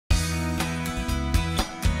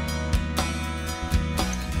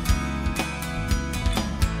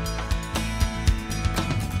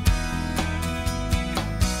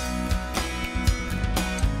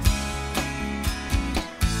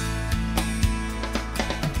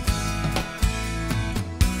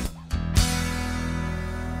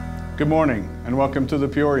Good morning and welcome to the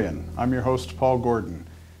Peorian. I'm your host, Paul Gordon.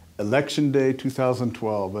 Election Day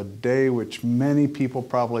 2012, a day which many people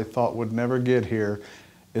probably thought would never get here,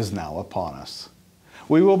 is now upon us.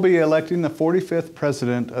 We will be electing the 45th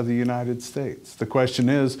President of the United States. The question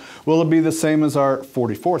is, will it be the same as our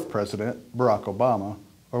 44th President, Barack Obama,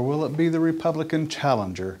 or will it be the Republican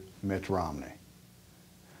challenger, Mitt Romney?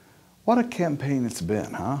 What a campaign it's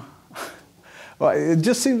been, huh? Well, it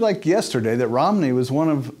just seemed like yesterday that Romney was one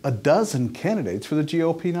of a dozen candidates for the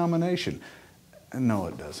GOP nomination. No,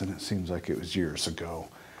 it doesn't. It seems like it was years ago.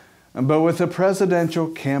 But with a presidential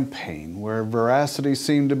campaign where veracity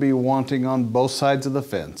seemed to be wanting on both sides of the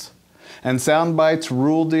fence, and sound bites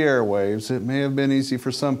ruled the airwaves, it may have been easy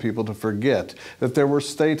for some people to forget that there were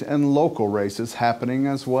state and local races happening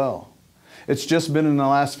as well. It's just been in the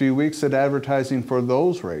last few weeks that advertising for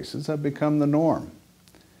those races have become the norm.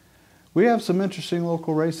 We have some interesting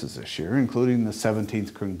local races this year, including the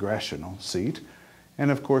 17th congressional seat,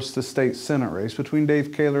 and of course the state Senate race between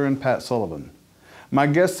Dave Kaler and Pat Sullivan. My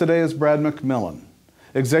guest today is Brad McMillan,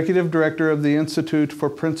 Executive Director of the Institute for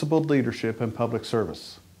Principled Leadership and Public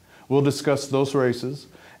Service. We'll discuss those races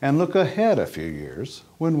and look ahead a few years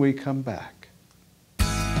when we come back.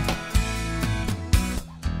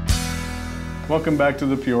 Welcome back to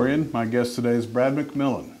the Peorian. My guest today is Brad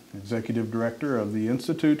McMillan, Executive Director of the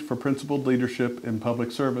Institute for Principled Leadership in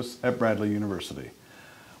Public Service at Bradley University.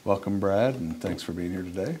 Welcome, Brad, and thanks for being here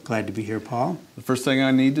today. Glad to be here, Paul. The first thing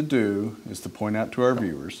I need to do is to point out to our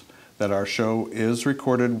viewers that our show is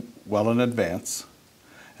recorded well in advance,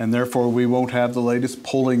 and therefore we won't have the latest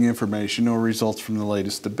polling information or results from the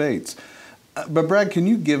latest debates. But Brad, can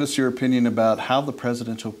you give us your opinion about how the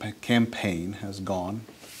presidential campaign has gone?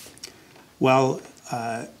 Well,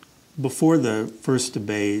 before the first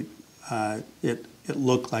debate, it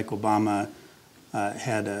looked like Obama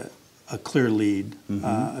had a clear lead,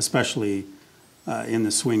 especially in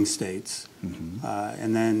the swing states.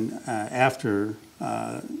 And then after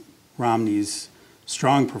Romney's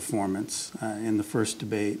strong performance in the first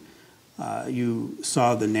debate, you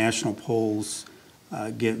saw the national polls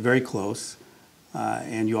get very close,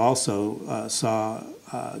 and you also saw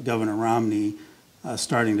Governor Romney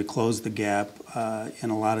starting to close the gap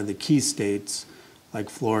in a lot of the key states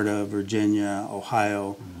like Florida, Virginia,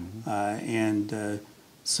 Ohio, and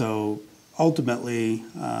so ultimately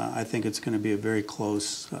I think it's going to be a very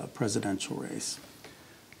close presidential race.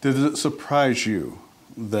 Did it surprise you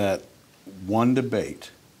that one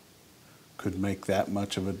debate could make that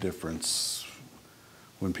much of a difference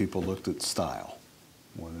when people looked at style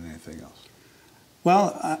more than anything else?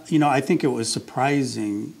 Well, I think it was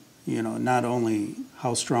surprising, not only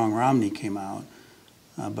how strong Romney came out,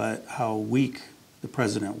 but how weak the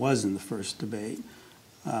president was in the first debate.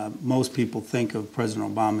 Most people think of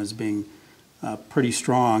President Obama as being pretty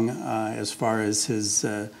strong as far as his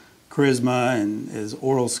charisma and his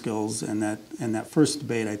oral skills, and that first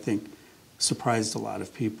debate, I think, surprised a lot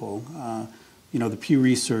of people. The Pew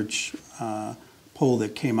Research poll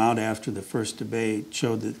that came out after the first debate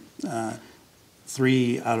showed that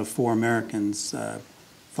 3 out of 4 Americans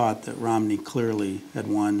thought that Romney clearly had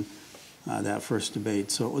won that first debate.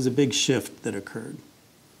 So it was a big shift that occurred.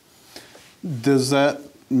 Does that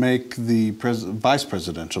make the vice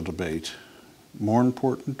presidential debate more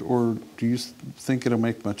important, or do you think it'll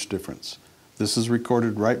make much difference? This is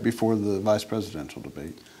recorded right before the vice presidential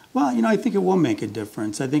debate. Well, I think it will make a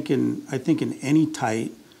difference. I think in any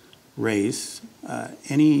tight race,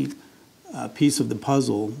 any piece of the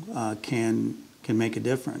puzzle can make a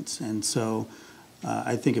difference, and so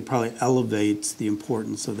I think it probably elevates the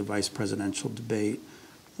importance of the vice presidential debate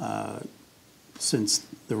since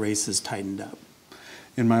the race has tightened up.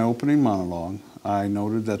 In my opening monologue, I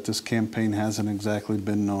noted that this campaign hasn't exactly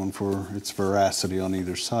been known for its veracity on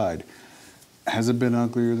either side. Has it been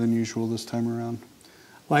uglier than usual this time around?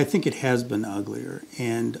 Well, I think it has been uglier,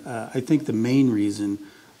 and I think the main reason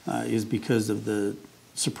is because of the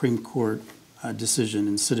Supreme Court decision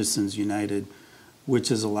in Citizens United, which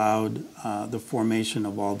has allowed the formation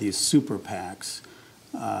of all these super PACs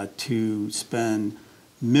to spend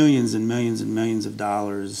millions and millions and millions of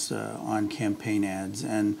dollars on campaign ads,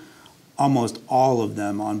 and almost all of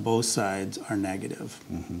them on both sides are negative.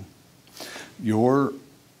 Your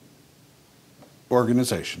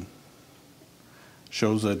organization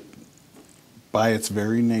shows that by its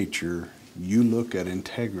very nature, you look at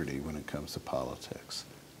integrity when it comes to politics.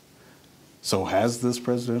 So has this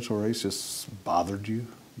presidential race just bothered you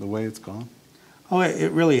the way it's gone? Oh,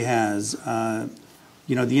 it really has. The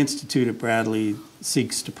Institute at Bradley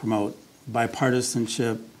seeks to promote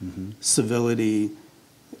bipartisanship, civility,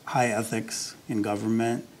 high ethics in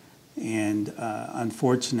government, And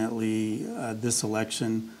unfortunately, this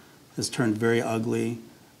election has turned very ugly,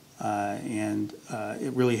 and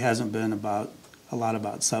it really hasn't been a lot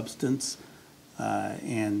about substance,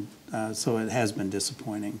 and so it has been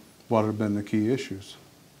disappointing. What have been the key issues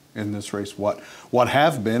in this race? What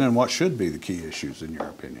have been and what should be the key issues in your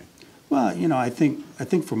opinion? Well, you know, I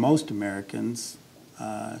think for most Americans,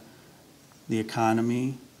 the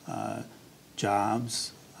economy,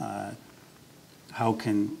 jobs, how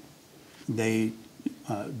can they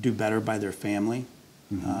do better by their family,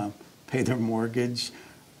 pay their mortgage,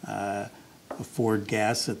 afford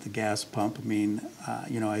gas at the gas pump. I mean,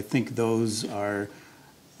 you know, I think those are,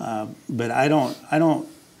 but I don't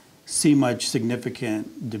see much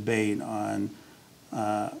significant debate on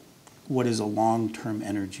what is a long-term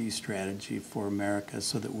energy strategy for America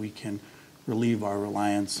so that we can relieve our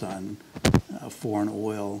reliance on foreign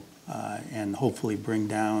oil and hopefully bring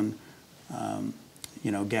down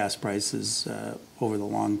you know, gas prices over the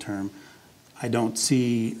long term. I don't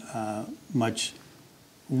see much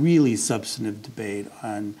really substantive debate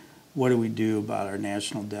on what do we do about our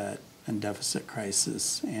national debt and deficit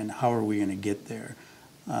crisis and how are we going to get there.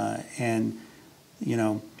 And, you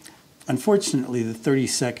know, unfortunately, the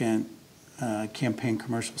 30-second campaign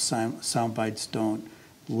commercial sound bites don't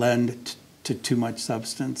lend to too much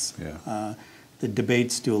substance. Yeah. The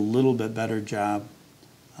debates do a little bit better job,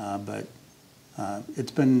 but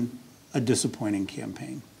it's been a disappointing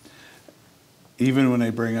campaign. Even when they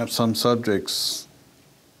bring up some subjects,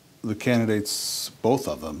 the candidates, both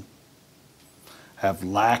of them, have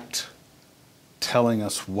lacked telling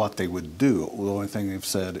us what they would do. The only thing they've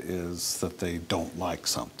said is that they don't like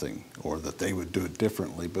something or that they would do it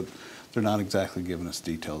differently, but they're not exactly giving us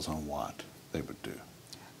details on what they would do.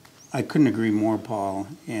 I couldn't agree more, Paul.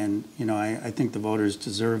 And, you know, I think the voters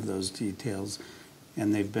deserve those details,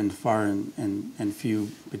 and they've been far and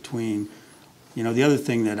few between. You know, the other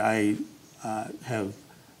thing that I have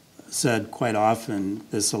said quite often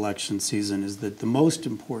this election season is that the most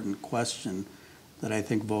important question that I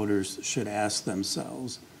think voters should ask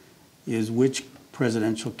themselves is which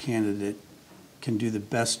presidential candidate can do the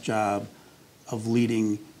best job of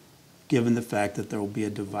leading, given the fact that there will be a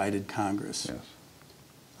divided Congress.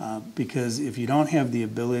 Yes. Because if you don't have the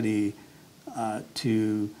ability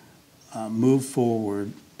to move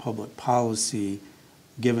forward public policy,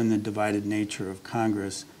 given the divided nature of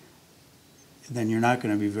Congress, then you're not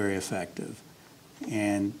going to be very effective.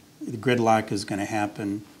 And the gridlock is going to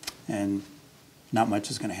happen, and not much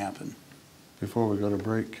is going to happen. Before we go to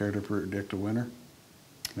break, care to predict a winner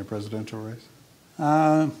in the presidential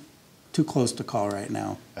race? Too close to call right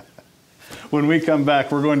now. When we come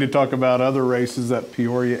back, we're going to talk about other races that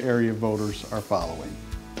Peoria area voters are following.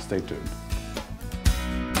 Stay tuned.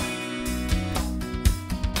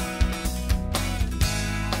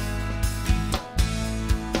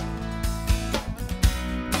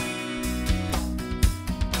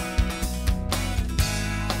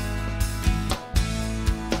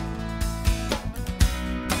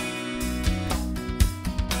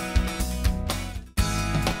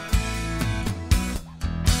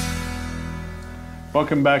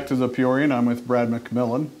 Welcome back to the Peorian. I'm with Brad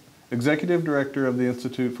McMillan, Executive Director of the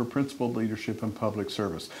Institute for Principled Leadership and Public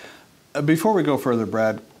Service. Before we go further,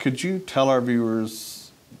 Brad, could you tell our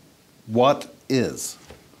viewers what is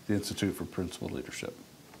the Institute for Principled Leadership?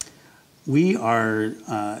 We are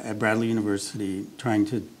at Bradley University trying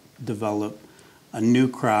to develop a new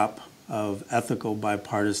crop of ethical,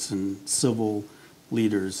 bipartisan, civil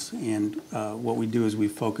leaders. And what we do is we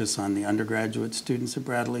focus on the undergraduate students at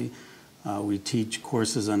Bradley. We teach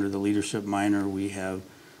courses under the leadership minor. We have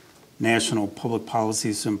national public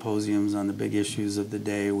policy symposiums on the big issues of the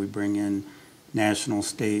day. We bring in national,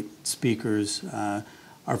 state speakers.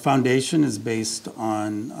 Our foundation is based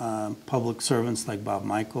on public servants like Bob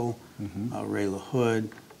Michael, Ray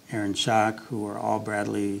LaHood, Aaron Schock, who are all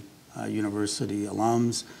Bradley University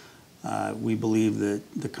alums. We believe that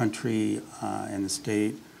the country and the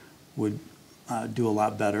state would do a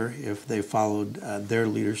lot better if they followed their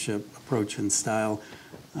leadership approach and style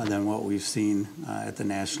than what we've seen at the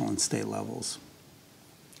national and state levels.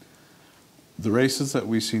 The races that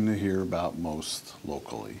we seem to hear about most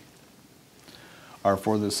locally are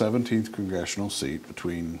for the 17th congressional seat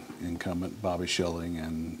between incumbent Bobby Schilling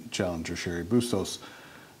and challenger Sherry Bustos,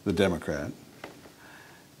 the Democrat,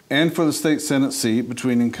 and for the state Senate seat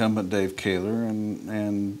between incumbent Dave Kaler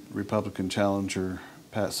and Republican challenger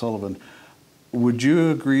Pat Sullivan. Would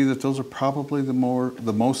you agree that those are probably the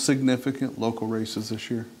most significant local races this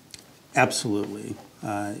year? Absolutely.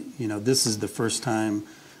 You know, this is the first time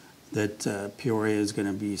that Peoria is going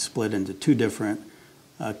to be split into two different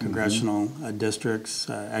congressional districts.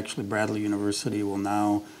 Actually, Bradley University will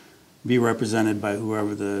now be represented by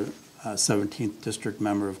whoever the 17th district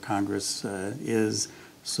member of Congress is.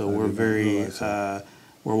 So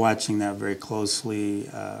we're watching that very closely.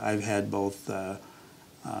 I've had both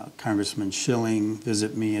Congressman Schilling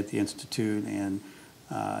visit me at the Institute and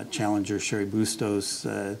Challenger Sherry Bustos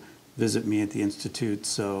visit me at the Institute.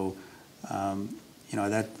 So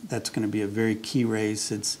that's going to be a very key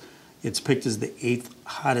race. It's picked as the 8th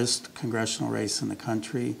hottest congressional race in the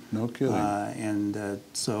country. No kidding.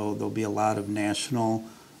 So there'll be a lot of national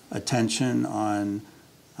attention on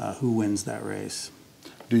who wins that race.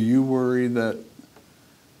 Do you worry that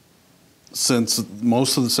since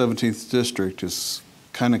most of the 17th district is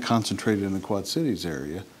kind of concentrated in the Quad Cities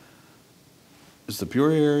area, is the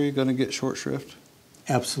Peoria area going to get short shrift?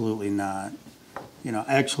 Absolutely not.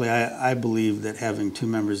 Actually, I believe that having 2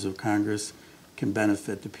 members of Congress can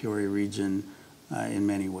benefit the Peoria region in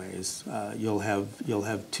many ways. You'll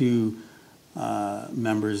have 2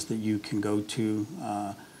 members that you can go to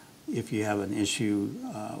if you have an issue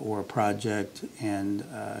or a project, and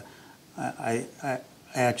I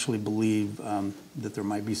actually believe that there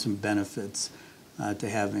might be some benefits to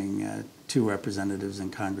having 2 representatives in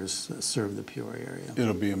Congress serve the Peoria area.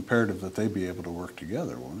 It'll be imperative that they be able to work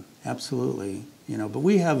together, won't it? Absolutely. But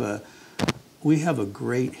we have a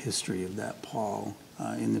great history of that, Paul,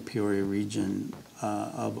 in the Peoria region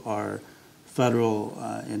of our federal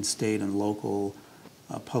and state and local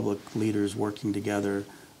public leaders working together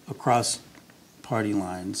across party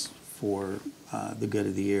lines for the good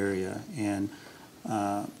of the area. And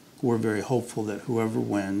we're very hopeful that whoever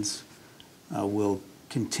wins will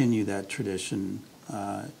continue that tradition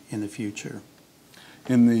in the future.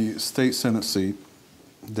 In the state Senate seat,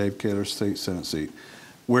 Dave Kaler's state Senate seat,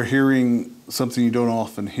 we're hearing something you don't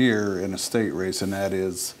often hear in a state race, and that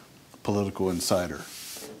is political insider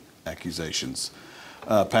accusations.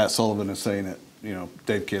 Pat Sullivan is saying that,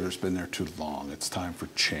 Dave Kaler's been there too long. It's time for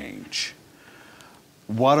change.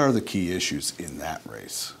 What are the key issues in that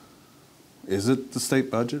race? Is it the state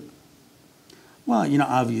budget? Well,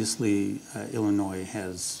 obviously Illinois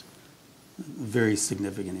has very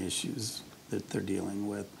significant issues that they're dealing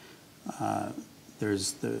with.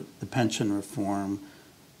 There's the pension reform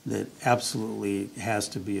that absolutely has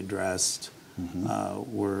to be addressed.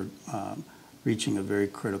 Mm-hmm. We're reaching a very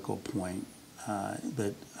critical point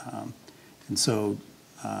and so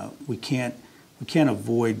we can't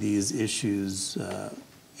avoid these issues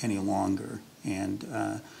any longer. And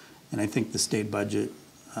I think the state budget,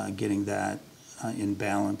 getting that in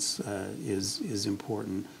balance is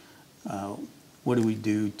important. What do we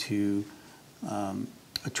do to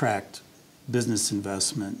attract business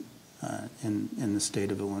investment in the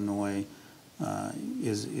state of Illinois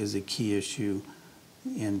is a key issue.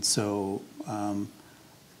 And so,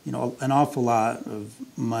 an awful lot of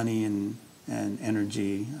money and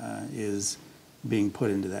energy is being put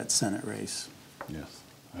into that Senate race. Yes,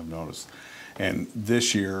 I've noticed. And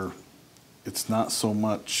this year, it's not so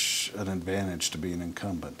much an advantage to be an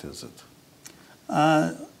incumbent, is it?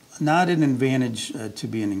 Not an advantage to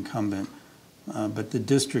be an incumbent, but the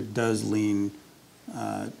district does lean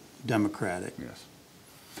Democratic. Yes.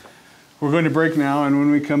 We're going to break now, and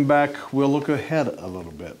when we come back, we'll look ahead a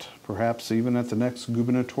little bit, perhaps even at the next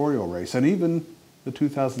gubernatorial race, and even the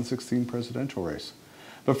 2016 presidential race.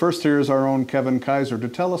 But first, here's our own Kevin Kaiser to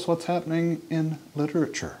tell us what's happening in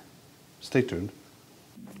literature. Stay tuned.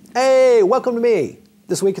 Hey, welcome to me.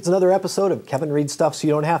 This week it's another episode of Kevin Reads Stuff So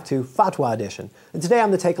You Don't Have to, Fatwa edition. And today I'm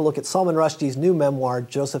going to take a look at Salman Rushdie's new memoir,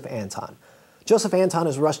 Joseph Anton. Joseph Anton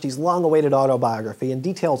is Rushdie's long-awaited autobiography and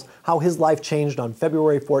details how his life changed on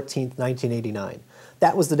February 14, 1989.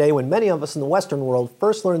 That was the day when many of us in the Western world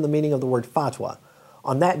first learned the meaning of the word fatwa.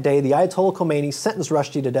 On that day, the Ayatollah Khomeini sentenced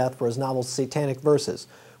Rushdie to death for his novel Satanic Verses,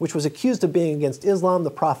 which was accused of being against Islam,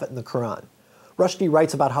 the Prophet, and the Quran. Rushdie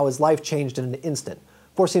writes about how his life changed in an instant,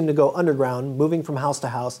 forcing him to go underground, moving from house to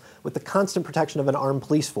house, with the constant protection of an armed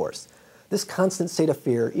police force. This constant state of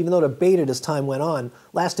fear, even though it abated as time went on,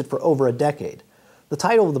 lasted for over a decade. The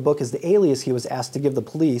title of the book is the alias he was asked to give the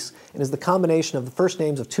police and is the combination of the first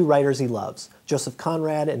names of 2 writers he loves, Joseph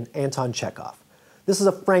Conrad and Anton Chekhov. This is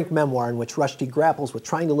a frank memoir in which Rushdie grapples with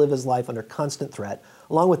trying to live his life under constant threat,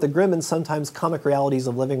 along with the grim and sometimes comic realities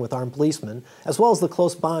of living with armed policemen, as well as the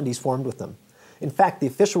close bond he's formed with them. In fact, the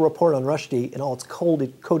official report on Rushdie in all its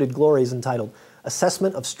coded glory is entitled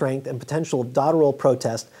Assessment of Strength and Potential of Dotterel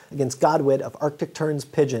Protest Against Godwit of Arctic Terns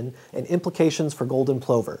Pigeon and Implications for Golden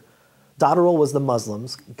Plover. Dotterel was the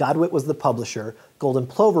Muslims, Godwit was the publisher, Golden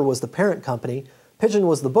Plover was the parent company, Pigeon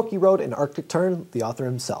was the book he wrote, and Arctic Tern, the author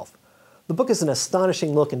himself. The book is an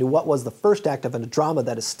astonishing look into what was the first act of a drama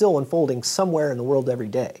that is still unfolding somewhere in the world every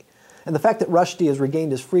day. And the fact that Rushdie has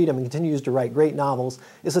regained his freedom and continues to write great novels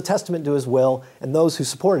is a testament to his will and those who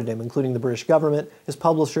supported him, including the British government, his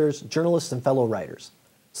publishers, journalists, and fellow writers.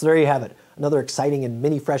 So there you have it, another exciting and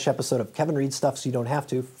mini-fresh episode of Kevin Reads Stuff So You Don't Have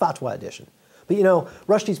To, Fatwa edition. But you know,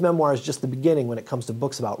 Rushdie's memoir is just the beginning when it comes to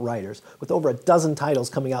books about writers, with over a dozen titles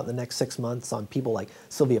coming out in the next 6 months on people like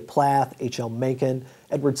Sylvia Plath, H.L. Mencken,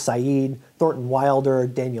 Edward Said, Thornton Wilder,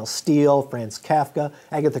 Daniel Steele, Franz Kafka,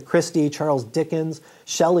 Agatha Christie, Charles Dickens,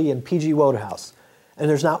 Shelley, and P.G. Wodehouse. And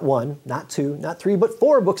there's not one, not two, not three, but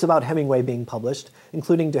 4 books about Hemingway being published,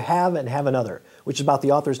 including To Have and Have Another, which is about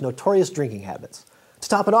the author's notorious drinking habits. To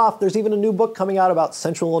top it off, there's even a new book coming out about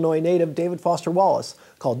Central Illinois native David Foster Wallace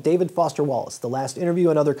called David Foster Wallace, The Last Interview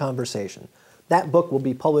and Other Conversation. That book will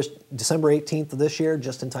be published December 18th of this year,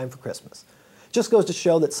 just in time for Christmas. Just goes to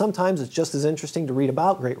show that sometimes it's just as interesting to read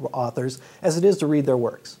about great authors as it is to read their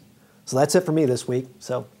works. So that's it for me this week,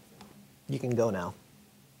 so you can go now.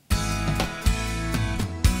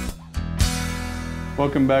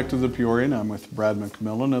 Welcome back to the Peorian. I'm with Brad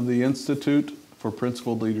McMillan of the Institute for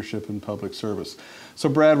Principled Leadership in Public Service. So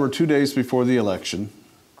Brad, we're 2 days before the election,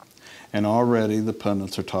 and already the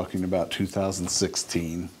pundits are talking about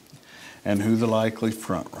 2016 and who the likely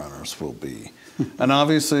front runners will be. And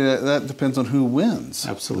obviously that depends on who wins.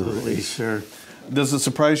 Absolutely, sure. Does it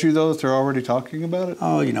surprise you, though, that they're already talking about it?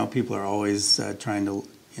 Oh, you know, people are always trying to,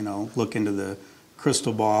 you know, look into the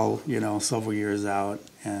crystal ball, you know, several years out.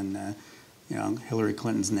 And, you know, Hillary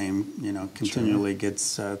Clinton's name, you know, continually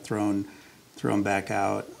gets thrown back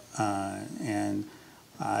out. And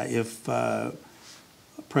if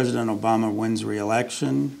President Obama wins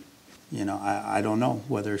re-election, you know, I don't know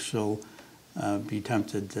whether she'll be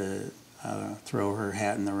tempted to throw her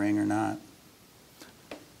hat in the ring or not.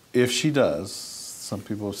 If she does, some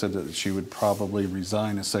people have said that she would probably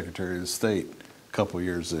resign as Secretary of State a couple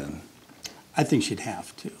years in. I think she'd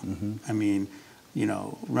have to. Mm-hmm. I mean, you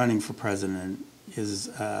know, running for president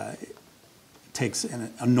takes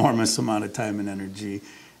an enormous amount of time and energy,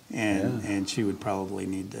 and she would probably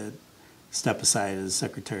need to step aside as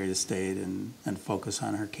Secretary of State and focus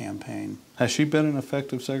on her campaign. Has she been an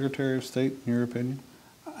effective Secretary of State, in your opinion?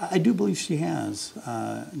 I do believe she has.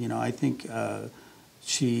 You know, I think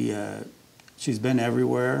she's been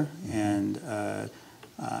everywhere, and I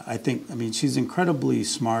mean, she's incredibly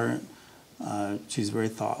smart. She's very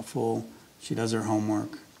thoughtful. She does her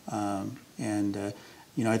homework, and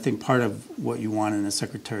you know, I think part of what you want in a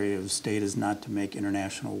Secretary of State is not to make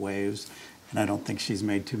international waves, and I don't think she's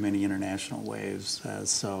made too many international waves.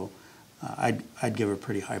 So I'd give her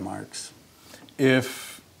pretty high marks.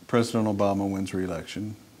 If President Obama wins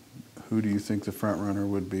re-election, who do you think the front runner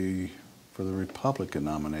would be for the Republican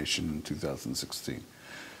nomination in 2016?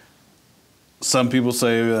 Some people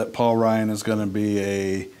say that Paul Ryan is going to be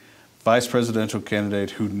a vice presidential candidate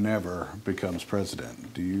who never becomes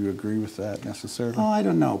president. Do you agree with that necessarily? Oh, I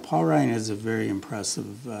don't know. Paul Ryan is a very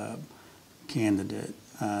impressive candidate.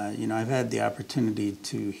 You know, I've had the opportunity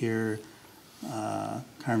to hear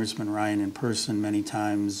Congressman Ryan in person many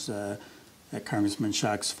times at Congressman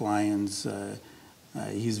Schock's fly-ins.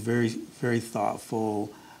 He's very, very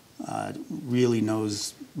thoughtful, really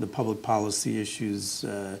knows the public policy issues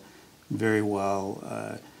very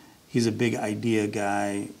well. He's a big idea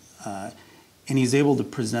guy, and he's able to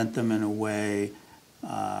present them in a way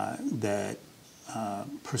that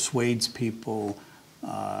persuades people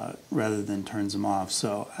rather than turns them off.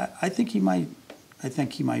 So I think he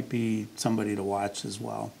might be somebody to watch as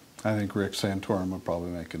well. I think Rick Santorum would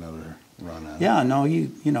probably make another run at it. Yeah, no,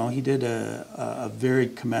 he did a very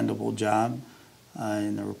commendable job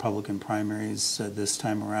in the Republican primaries this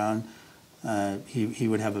time around. He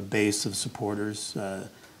would have a base of supporters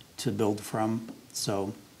to build from.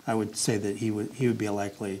 So I would say that he would be a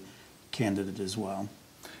likely candidate as well.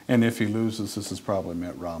 And if he loses, this is probably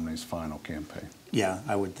Mitt Romney's final campaign. Yeah,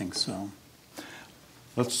 I would think so.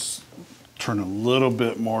 Let's turn a little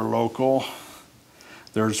bit more local.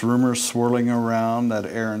 There's rumors swirling around that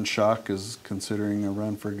Aaron Schock is considering a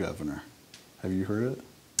run for governor. Have you heard it?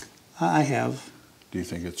 I have. Do you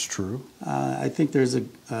think it's true? I think there's a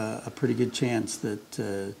pretty good chance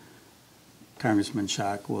that Congressman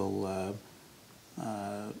Schock will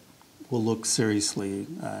look seriously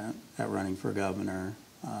at running for governor.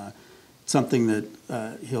 Something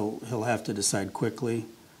that he'll have to decide quickly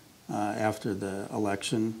after the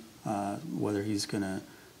election, whether he's going to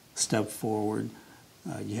step forward.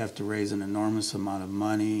 You have to raise an enormous amount of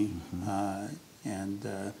money,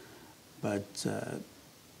 but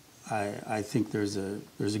I think there's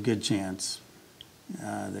a good chance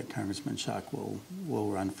that Congressman Schock will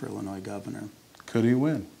run for Illinois governor. Could he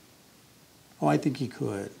win? Oh, I think he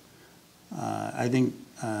could. I think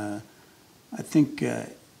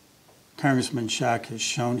Congressman Schock has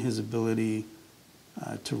shown his ability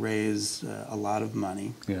to raise a lot of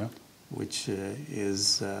money, Yeah. which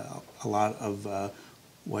is a lot of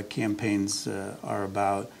what campaigns are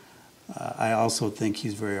about. I also think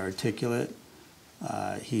he's very articulate.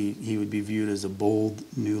 He would be viewed as a bold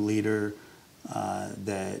new leader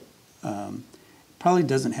that probably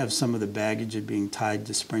doesn't have some of the baggage of being tied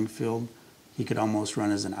to Springfield. He could almost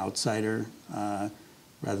run as an outsider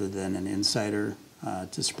rather than an insider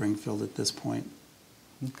to Springfield at this point.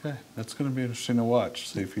 Okay, that's going to be interesting to watch.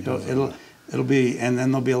 See if he does. It'll be, and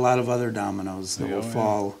then there'll be a lot of other dominoes that will Yeah.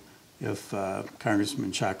 fall if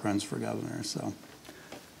Congressman Schock runs for governor. So,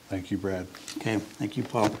 Thank you, Brad. okay, thank you,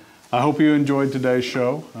 Paul. I hope you enjoyed today's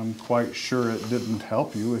show. I'm quite sure it didn't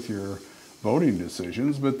help you with your voting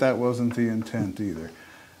decisions, but that wasn't the intent either.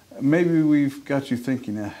 Maybe we've got you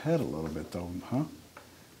thinking ahead a little bit though, huh?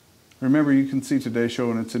 Remember, you can see today's show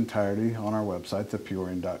in its entirety on our website,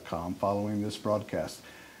 thepeorian.com, following this broadcast.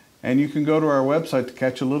 And you can go to our website to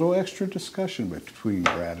catch a little extra discussion between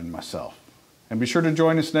Brad and myself. And be sure to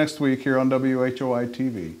join us next week here on WHOI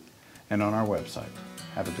TV and on our website.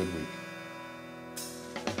 Have a good week.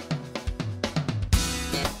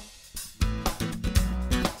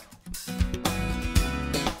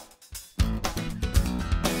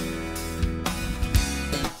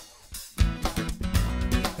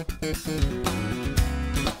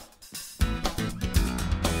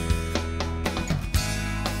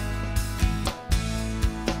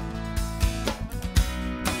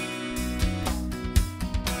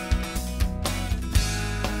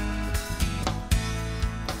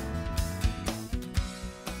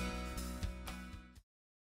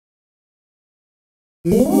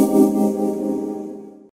 Yeah.